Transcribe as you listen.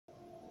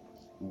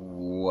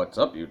What's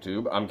up,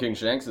 YouTube? I'm King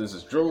Shanks, and this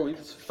is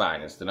Joey's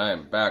Finest, and I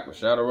am back with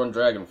Shadowrun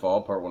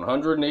Dragonfall, part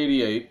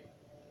 188.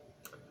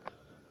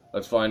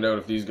 Let's find out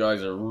if these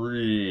guys are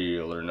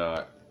real or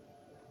not.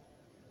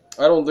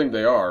 I don't think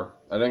they are.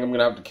 I think I'm going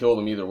to have to kill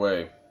them either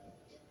way.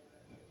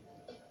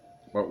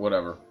 But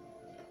whatever.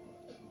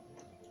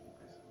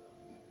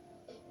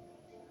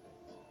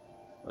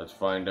 Let's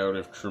find out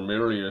if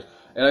Tremere...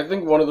 And I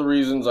think one of the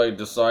reasons I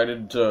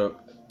decided to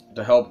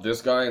help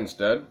this guy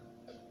instead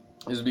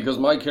is because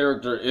my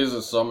character is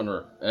a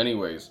summoner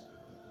anyways.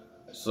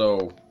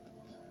 So,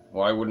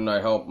 why wouldn't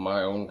I help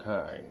my own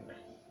kind?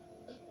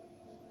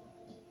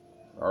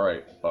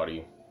 Alright,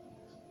 buddy.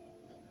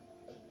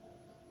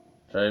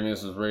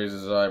 Tramus has raised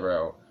his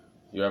eyebrow.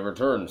 You have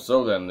returned.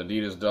 So then, the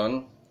deed is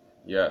done?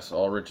 Yes,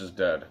 Ulrich is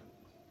dead.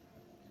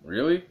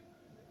 Really?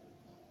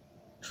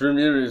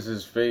 Tremere'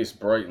 face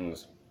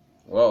brightens.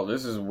 Well,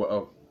 this is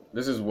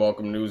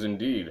welcome news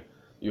indeed.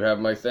 You have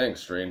my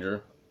thanks,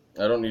 stranger.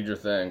 I don't need your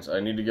thanks.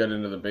 I need to get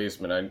into the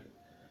basement.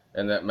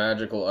 And that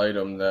magical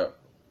item that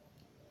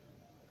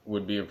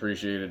would be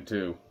appreciated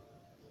too.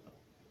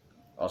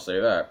 I'll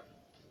say that.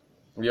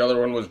 The other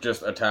one was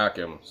just attack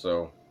him,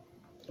 so...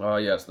 Ah,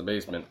 yes, the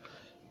basement.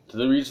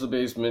 To reach the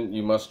basement,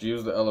 you must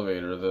use the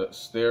elevator. The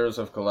stairs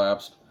have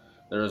collapsed.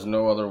 There is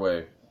no other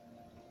way.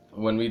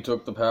 When we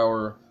took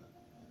over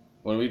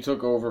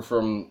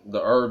from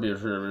the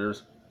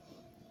arbitrators,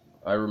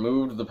 I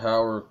removed the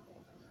power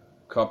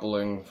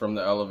coupling from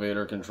the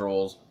elevator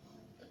controls.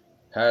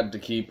 Had to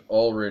keep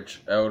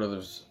Ulrich out of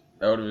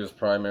his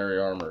primary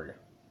armory.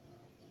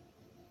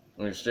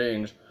 In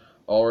exchange,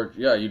 Ulrich,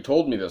 yeah, you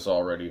told me this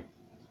already.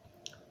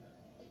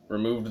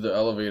 Removed the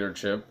elevator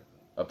chip,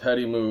 a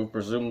petty move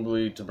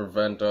presumably to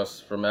prevent us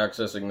from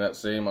accessing that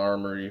same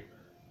armory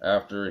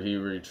after he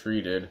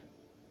retreated,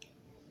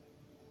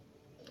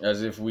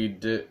 as if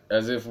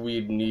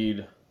we'd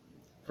need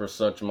for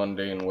such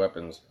mundane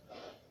weapons.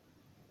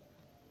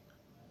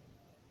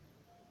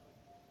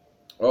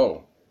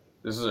 Oh,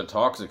 this is a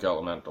toxic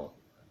elemental.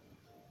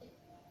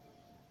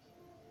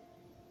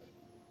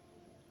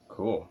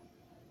 Cool.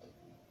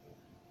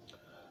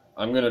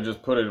 I'm gonna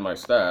just put it in my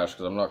stash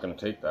because I'm not gonna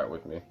take that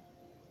with me.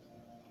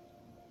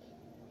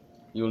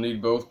 You'll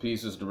need both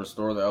pieces to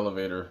restore the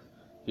elevator.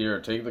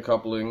 Here, take the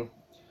coupling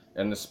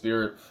and this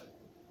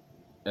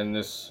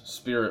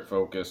spirit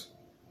focus.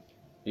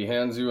 He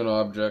hands you an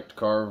object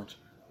carved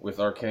with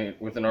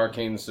an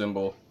arcane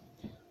symbol.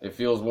 It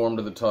feels warm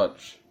to the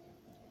touch.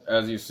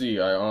 As you see,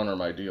 I honor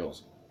my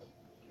deals.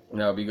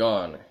 Now be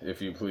gone,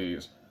 if you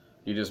please.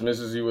 He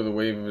dismisses you with a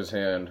wave of his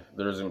hand.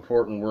 There is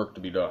important work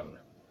to be done.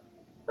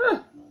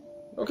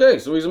 Okay,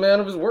 so he's a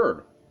man of his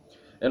word.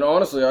 And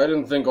honestly, I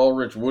didn't think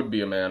Ulrich would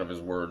be a man of his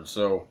word,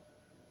 so...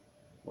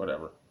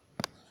 whatever.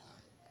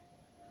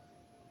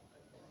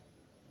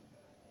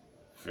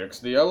 Fix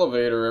the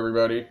elevator,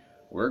 everybody.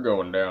 We're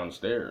going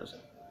downstairs.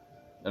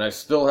 And I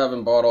still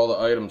haven't bought all the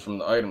items from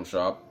the item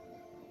shop.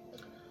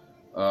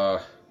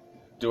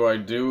 Do I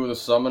do the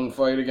summon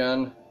fight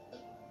again?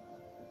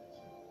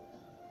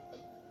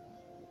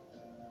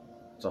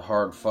 It's a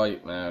hard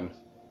fight, man.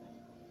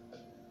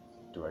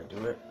 Do I do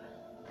it?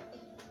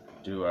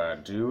 Do I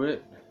do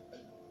it?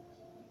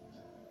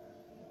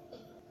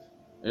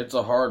 It's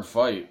a hard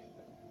fight.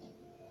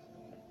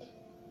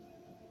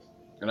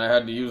 And I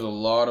had to use a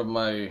lot of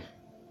my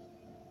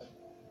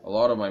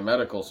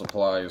medical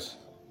supplies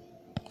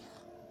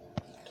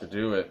to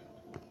do it.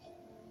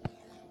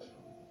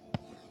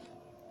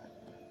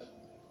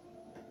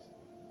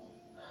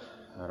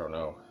 I don't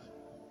know.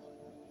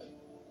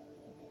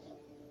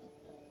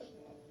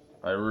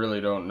 I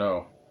really don't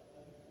know.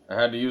 I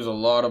had to use a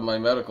lot of my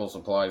medical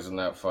supplies in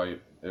that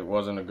fight. It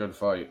wasn't a good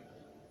fight.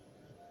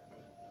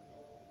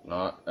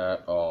 Not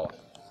at all.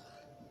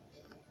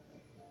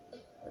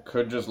 I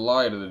could just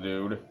lie to the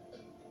dude.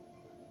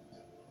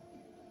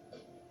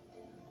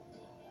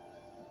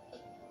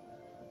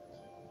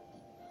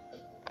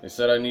 They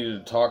said I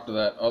needed to talk to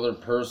that other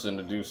person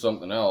to do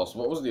something else.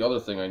 What was the other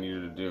thing I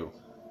needed to do?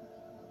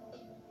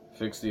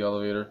 Fix the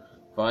elevator.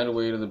 Find a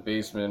way to the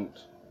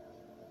basement.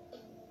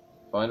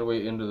 Find a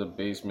way into the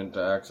basement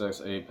to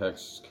access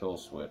Apex kill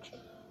switch.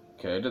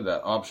 Okay, I did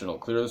that. Optional.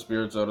 Clear the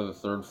spirits out of the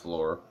third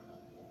floor.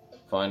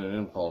 Find an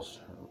impulse.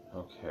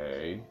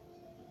 Okay.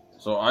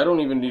 So I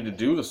don't even need to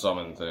do the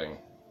summon thing.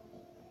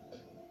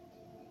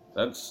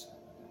 That's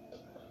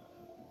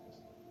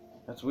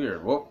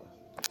weird. What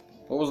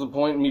was the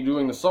point in me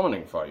doing the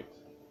summoning fight?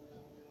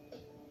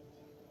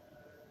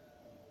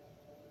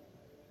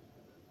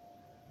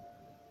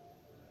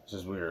 This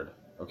is weird.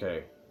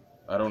 Okay.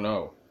 I don't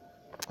know.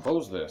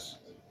 Close this.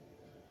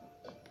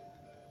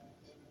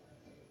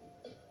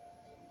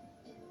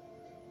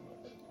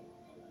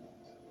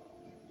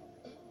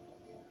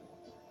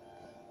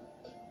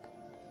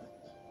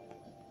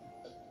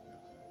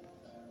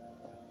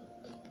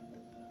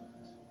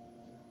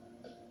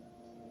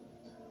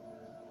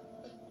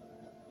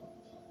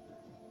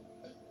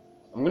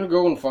 I'm gonna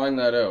go and find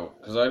that out,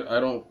 because I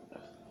don't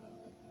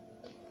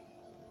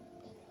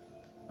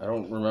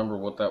remember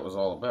what that was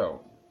all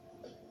about.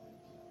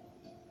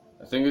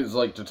 I think it's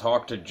like to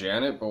talk to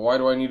Janet, but why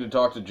do I need to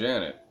talk to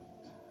Janet?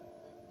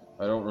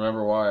 I don't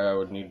remember why I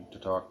would need to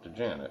talk to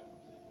Janet.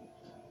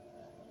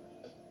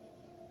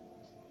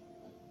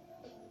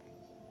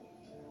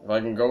 If I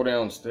can go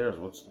downstairs,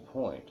 what's the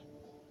point?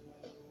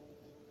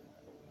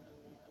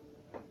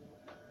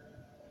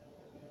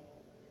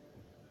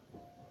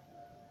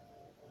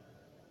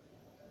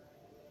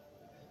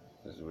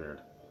 This is weird.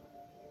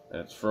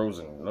 And it's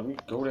frozen. Let me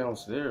go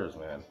downstairs,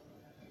 man.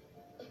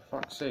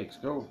 For fuck's sakes,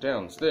 go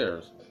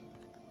downstairs.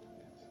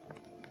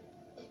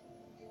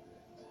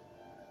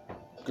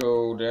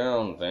 Go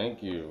down,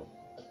 thank you.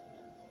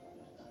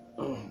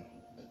 Go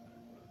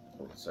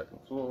to the second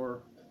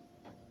floor.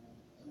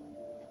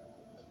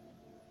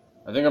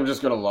 I think I'm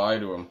just gonna lie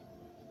to him.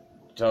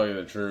 To tell you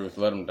the truth,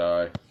 let him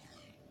die.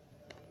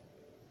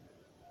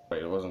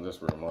 Wait, it wasn't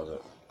this room, was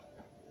it?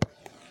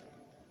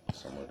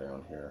 Somewhere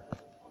down here.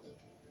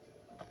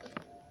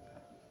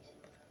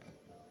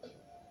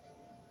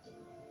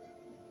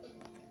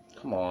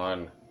 Come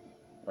on.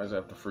 Why does it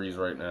have to freeze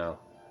right now?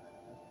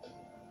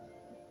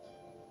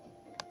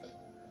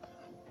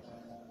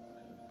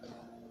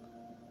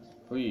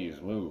 Please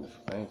move.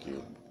 Thank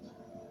you.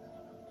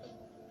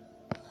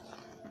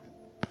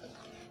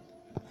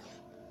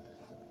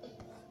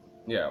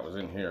 Yeah, it was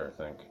in here, I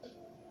think.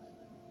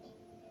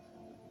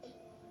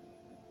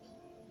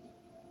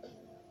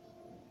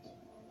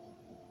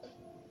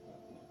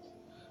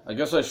 I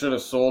guess I should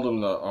have sold him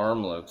the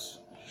armlets.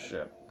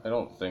 Shit. I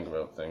don't think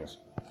about things.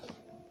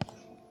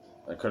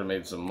 I could have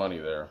made some money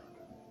there.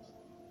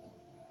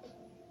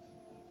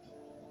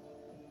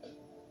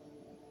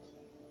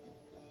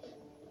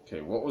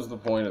 Okay, what was the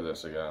point of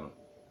this again?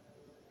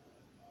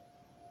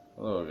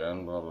 Hello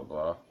again, blah blah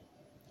blah.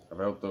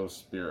 About those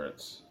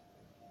spirits.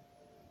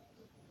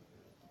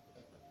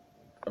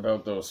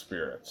 About those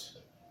spirits.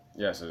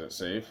 Yes, is it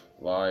safe?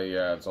 Lie,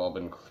 yeah, it's all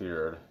been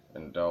cleared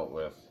and dealt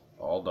with.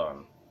 All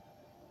done.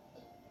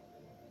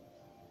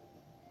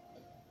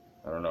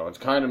 I don't know, it's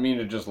kind of mean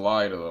to just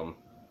lie to them.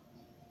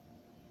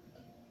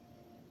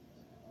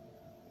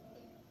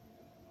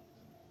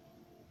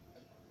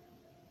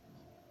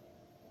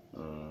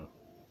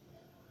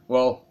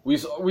 Well,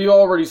 we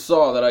already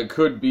saw that I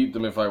could beat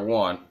them if I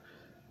want.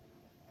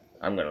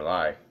 I'm gonna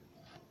lie.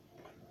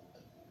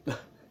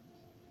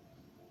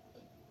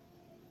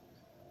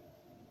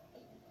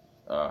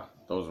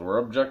 Those were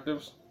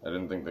objectives? I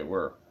didn't think they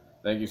were.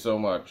 Thank you so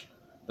much.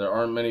 There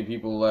aren't many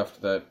people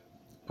left that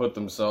put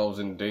themselves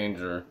in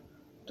danger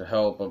to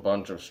help a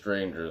bunch of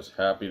strangers.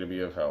 Happy to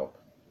be of help.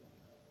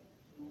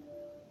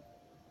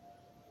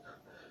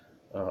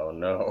 Oh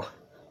no.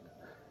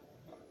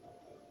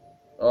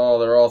 Oh,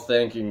 they're all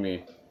thanking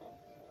me.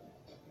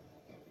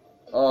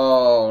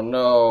 Oh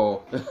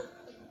no.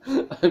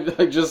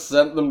 I just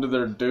sent them to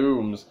their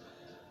dooms.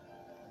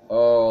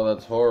 Oh,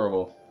 that's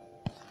horrible.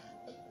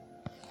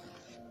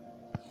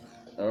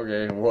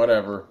 Okay,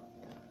 whatever.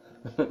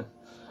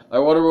 I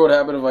wonder what would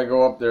happen if I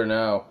go up there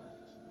now.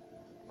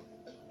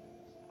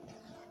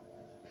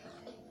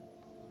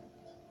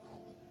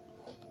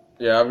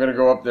 Yeah, I'm gonna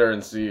go up there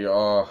and see.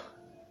 Oh,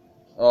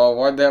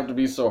 why'd they have to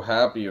be so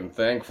happy and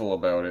thankful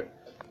about it?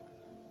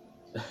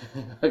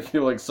 I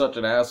feel like such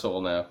an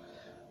asshole now.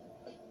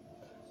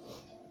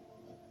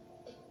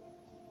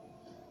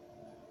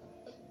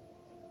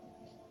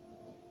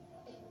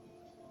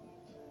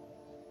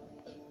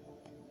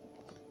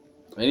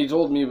 And he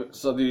told me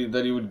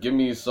that he would give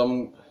me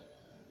some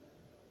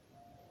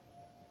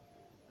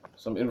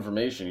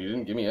information. He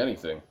didn't give me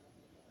anything.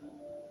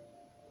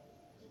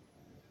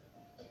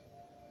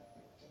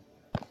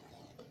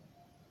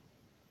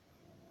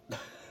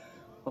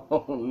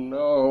 Oh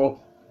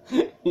no.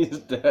 He's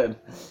dead.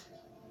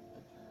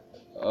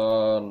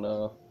 Oh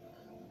no.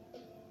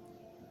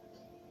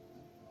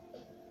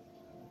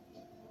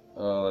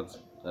 Oh,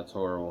 that's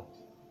horrible.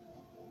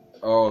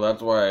 Oh,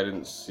 that's why I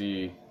didn't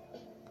see.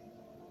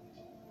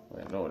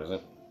 Wait, no it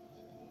isn't.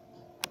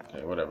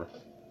 Okay, whatever.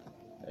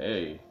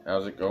 Hey,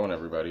 how's it going,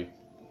 everybody?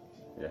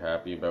 You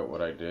happy about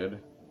what I did?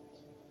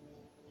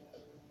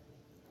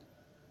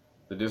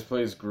 The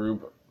displaced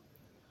group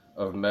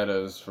of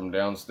metas from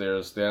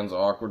downstairs stands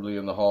awkwardly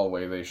in the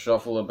hallway. They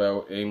shuffle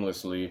about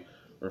aimlessly,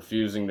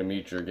 refusing to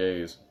meet your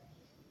gaze.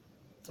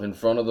 In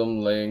front of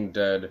them, laying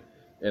dead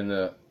in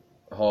the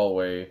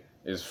hallway,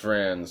 is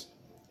Franz.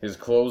 His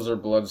clothes are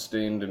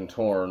blood-stained and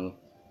torn.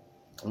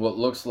 What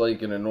looks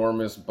like an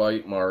enormous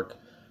bite mark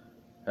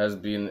has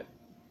been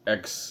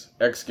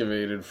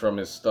excavated from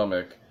his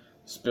stomach,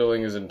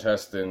 spilling his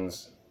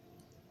intestines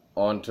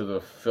onto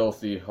the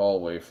filthy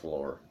hallway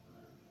floor.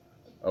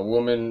 A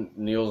woman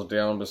kneels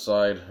down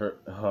beside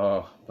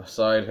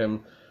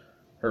him,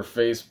 her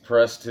face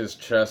pressed to his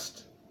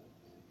chest.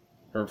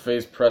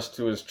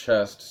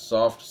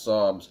 Soft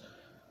sobs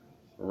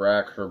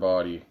rack her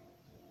body.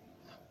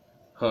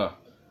 Huh.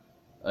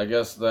 I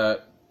guess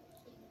that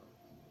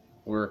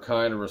we're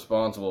kind of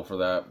responsible for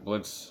that.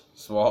 Blitz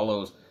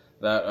swallows.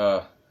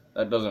 That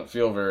doesn't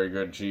feel very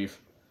good,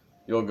 Chief.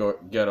 You'll go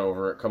get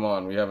over it. Come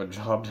on, we have a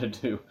job to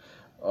do.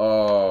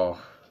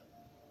 Oh.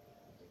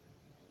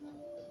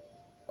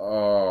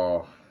 Oh.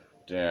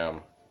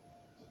 Damn.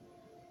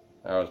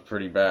 That was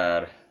pretty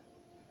bad.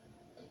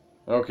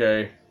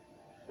 Okay.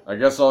 I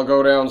guess I'll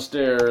go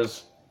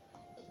downstairs.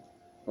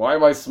 Why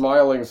am I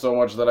smiling so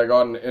much that I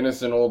got an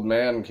innocent old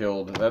man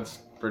killed? That's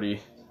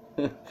pretty...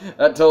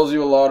 That tells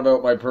you a lot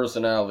about my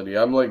personality.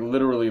 I'm like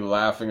literally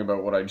laughing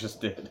about what I just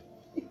did.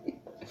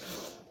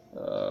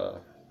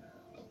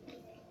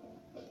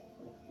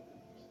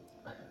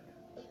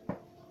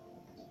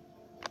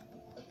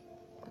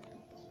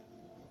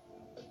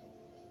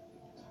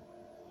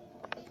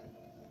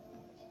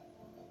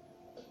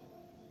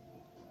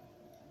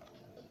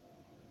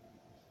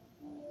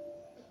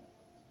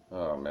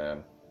 Oh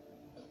man.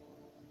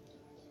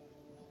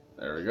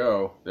 There we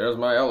go. There's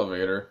my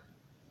elevator.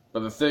 But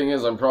the thing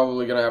is, I'm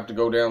probably going to have to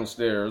go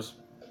downstairs.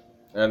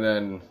 And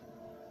then...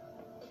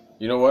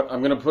 You know what?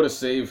 I'm going to put a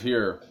save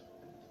here.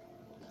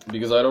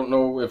 Because I don't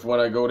know if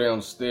when I go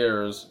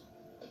downstairs,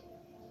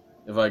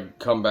 if I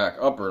come back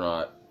up or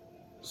not.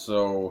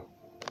 So,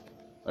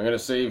 I'm going to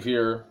save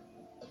here.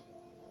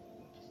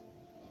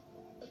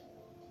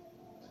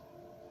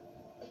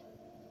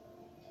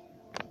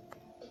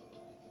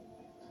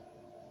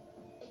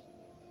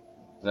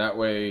 That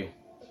way,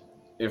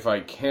 if I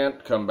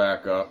can't come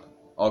back up,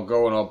 I'll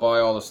go and I'll buy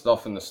all the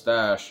stuff in the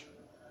stash.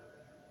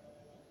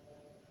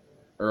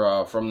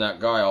 Or from that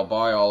guy, I'll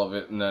buy all of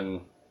it and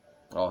then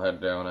I'll head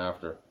down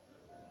after.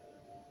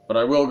 But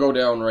I will go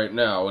down right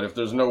now, and if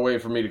there's no way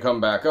for me to come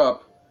back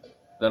up,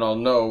 then I'll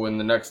know in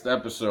the next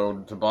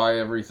episode to buy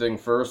everything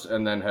first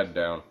and then head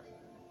down.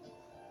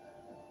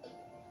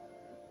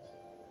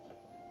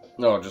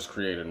 No, just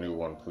create a new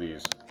one,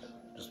 please.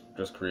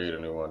 Just create a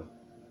new one.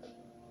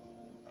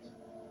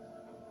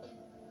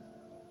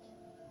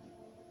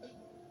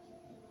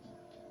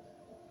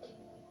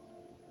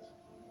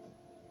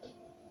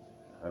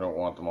 I don't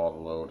want them all to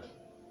load.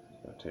 It's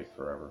going to take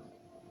forever.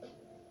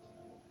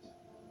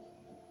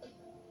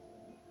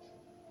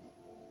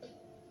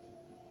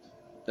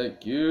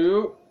 Thank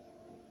you.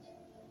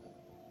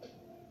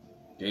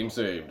 Game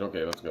saved.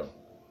 Okay, let's go.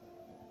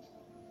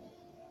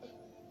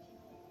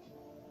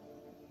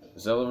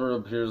 This elevator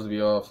appears to be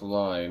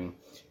offline.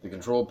 The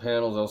control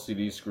panel's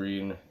LCD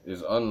screen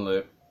is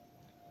unlit,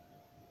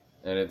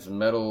 and its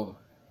metal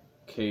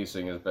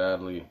casing is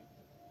badly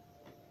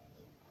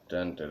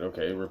dented.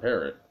 Okay,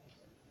 repair it.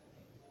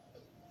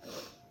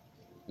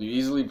 You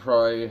easily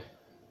pry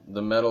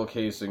the metal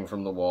casing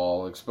from the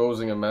wall,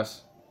 exposing a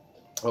mess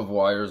of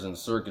wires and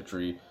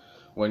circuitry.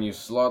 When you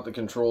slot the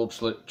control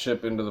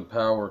chip into the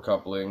power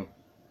coupling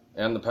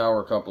and the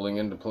power coupling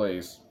into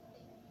place,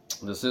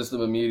 the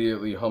system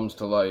immediately hums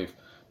to life.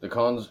 The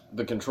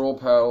control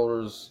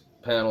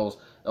panel's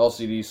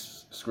LCD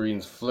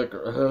screens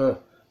flicker.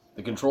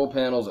 The control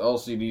panel's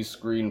LCD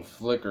screen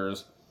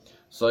flickers,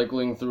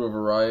 cycling through a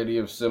variety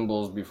of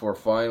symbols before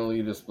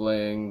finally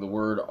displaying the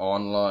word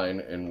online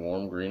in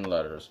warm green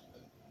letters.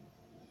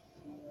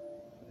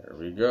 There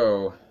we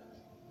go.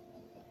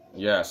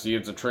 Yeah, see,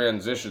 it's a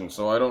transition,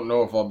 so I don't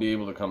know if I'll be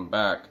able to come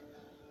back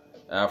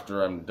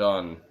after I'm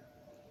done.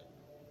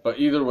 But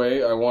either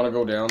way, I want to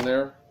go down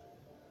there.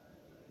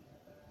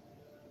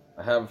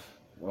 I have,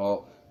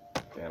 well,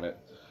 damn it.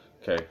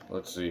 Okay,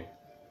 let's see.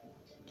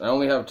 I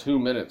only have 2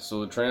 minutes,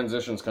 so the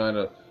transition's kind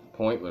of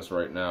pointless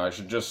right now. I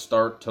should just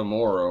start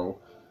tomorrow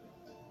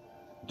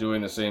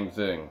doing the same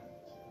thing.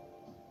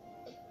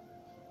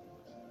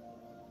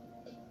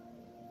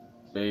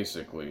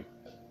 Basically.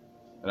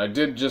 And I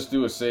did just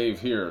do a save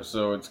here,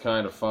 so it's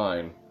kind of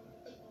fine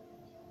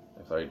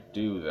if I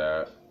do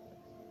that.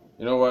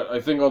 You know what?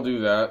 I think I'll do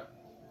that.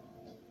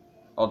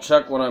 I'll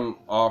check when I'm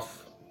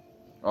off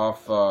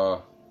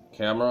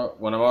camera.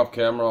 When I'm off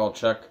camera, I'll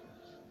check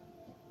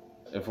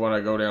if when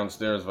I go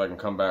downstairs if I can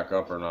come back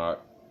up or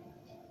not.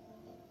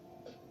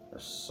 Or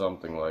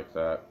something like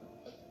that.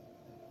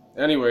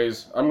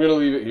 Anyways, I'm going to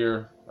leave it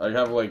here. I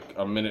have like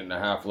a minute and a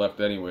half left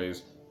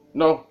anyways.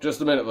 No,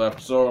 just a minute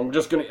left, so I'm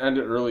just going to end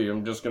it early.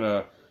 I'm just going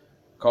to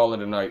call it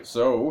a night.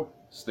 So,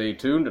 stay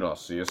tuned and I'll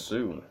see you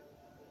soon.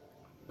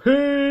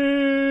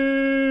 Peace!